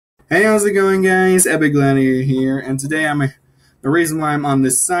Hey, how's it going, guys? Epic Gladiator here, and today the reason why I'm on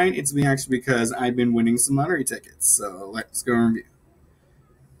this site it's actually because I've been winning some lottery tickets. So let's go review.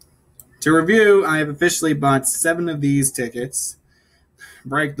 To review, I have officially bought 7 of these tickets.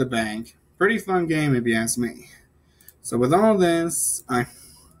 Break the bank. Pretty fun game if you ask me. So with all this, I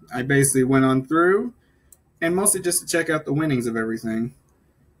basically went on through, and mostly just to check out the winnings of everything.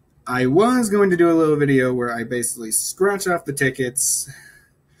 I was going to do a little video where I basically scratch off the tickets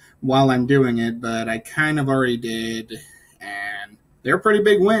while I'm doing it, but I kind of already did, and they're pretty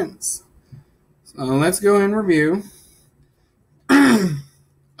big wins. So let's go and review.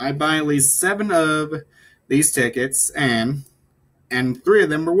 I buy at least 7 of these tickets, and 3 of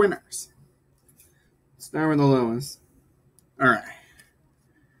them were winners. Start with the lowest. All right.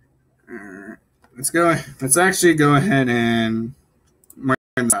 Let's actually go ahead and mark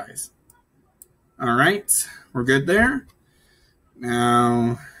the size. All right, we're good there.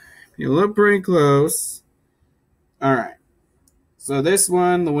 Now, if you look pretty close. All right. So this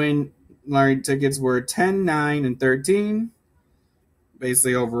one, the win lottery tickets were 10, 9, and 13.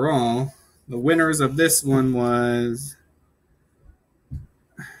 Basically, overall, the winners of this one was...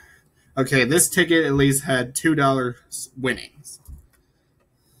 Okay, this ticket at least had $2 winnings.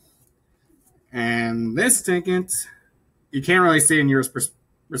 And this ticket, you can't really see in your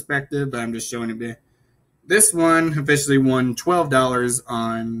perspective, but I'm just showing it. This one officially won $12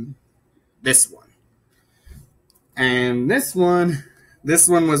 on this one. And this one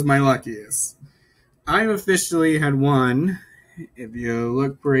was my luckiest. I officially had won, if you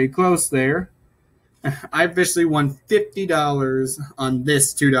look pretty close there, I officially won $50 on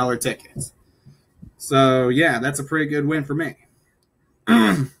this $2 ticket. So yeah, that's a pretty good win for me.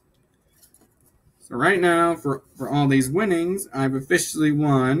 So right now, for all these winnings, I've officially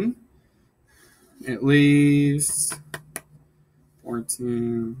won at least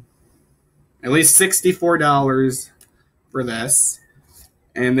 $64 for this.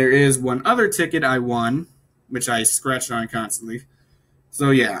 And there is one other ticket I won, which I scratched on constantly.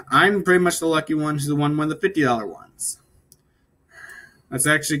 So yeah, I'm pretty much the lucky one who's the one with the $50 ones. Let's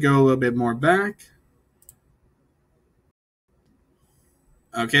actually go a little bit more back.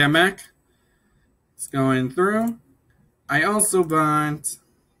 Okay, I'm back. It's going through. I also bought,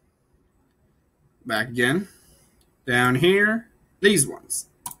 back again, down here, these ones.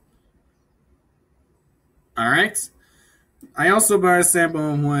 Alright. I also bought a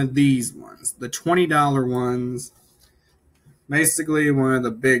sample of one of these ones, the $20 ones. Basically, one of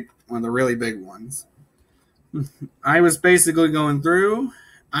the really big ones. I was basically going through.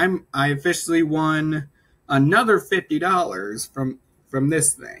 I officially won another $50 from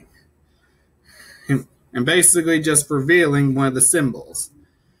this thing, and basically just revealing one of the symbols,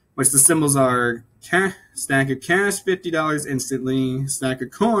 which the symbols are stack of cash, $50 instantly, stack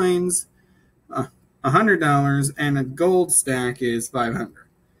of coins, $100, and a gold stack is $500.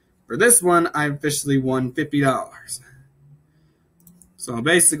 For this one, I officially won $50. So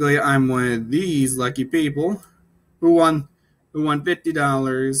basically, I'm one of these lucky people who won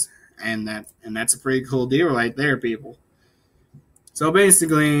 $50, and that's a pretty cool deal right there, people. So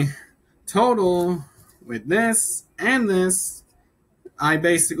basically, total with this and this, I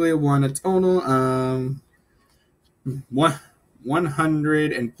basically won a total of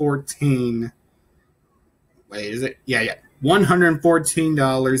 114. Wait, is it? Yeah.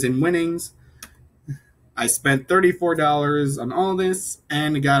 $114 in winnings. I spent $34 on all this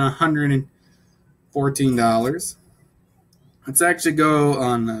and got $114. Let's actually go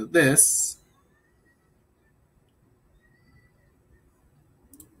on this.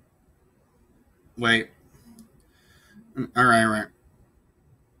 Wait. All right.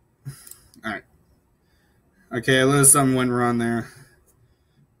 Okay, a little something went wrong there.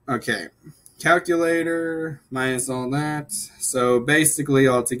 Okay. Calculator minus all that. So basically,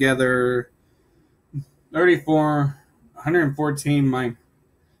 altogether, 114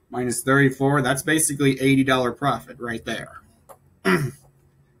 minus 34, that's basically $80 profit right there. I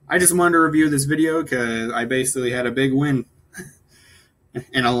just wanted to review this video because I basically had a big win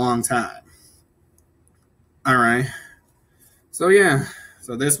in a long time. Alright. So yeah,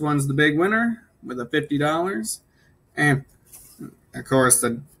 so this one's the big winner with a $50. And of course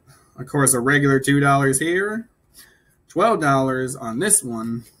a regular $2 here, $12 on this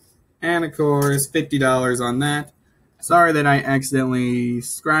one, and of course $50 on that. Sorry that I accidentally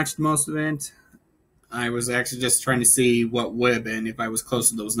scratched most of it. I was actually just trying to see what would have been if I was close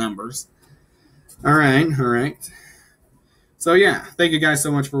to those numbers. Alright. So yeah, thank you guys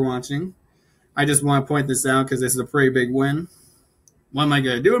so much for watching. I just want to point this out because this is a pretty big win. What am I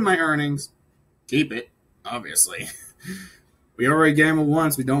going to do with my earnings? Keep it, obviously. We already gambled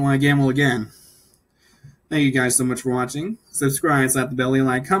once. We don't want to gamble again. Thank you guys so much for watching. Subscribe, slap the bell,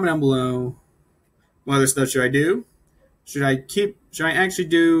 like, comment down below. What other stuff should I do? Should I actually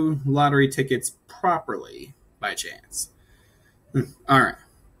do lottery tickets properly by chance? Alright.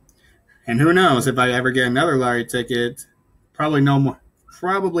 And who knows if I ever get another lottery ticket, probably no more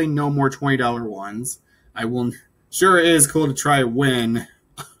 $20 ones. Sure, it is cool to try to win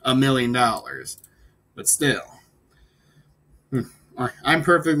 $1 million, but still. I'm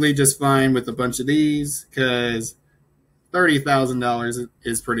perfectly just fine with a bunch of these, because $30,000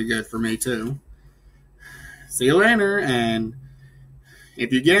 is pretty good for me, too. See you later, and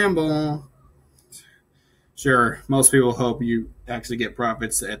if you gamble, sure, most people hope you actually get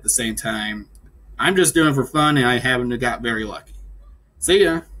profits at the same time. I'm just doing it for fun, and I haven't got very lucky. See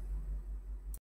ya!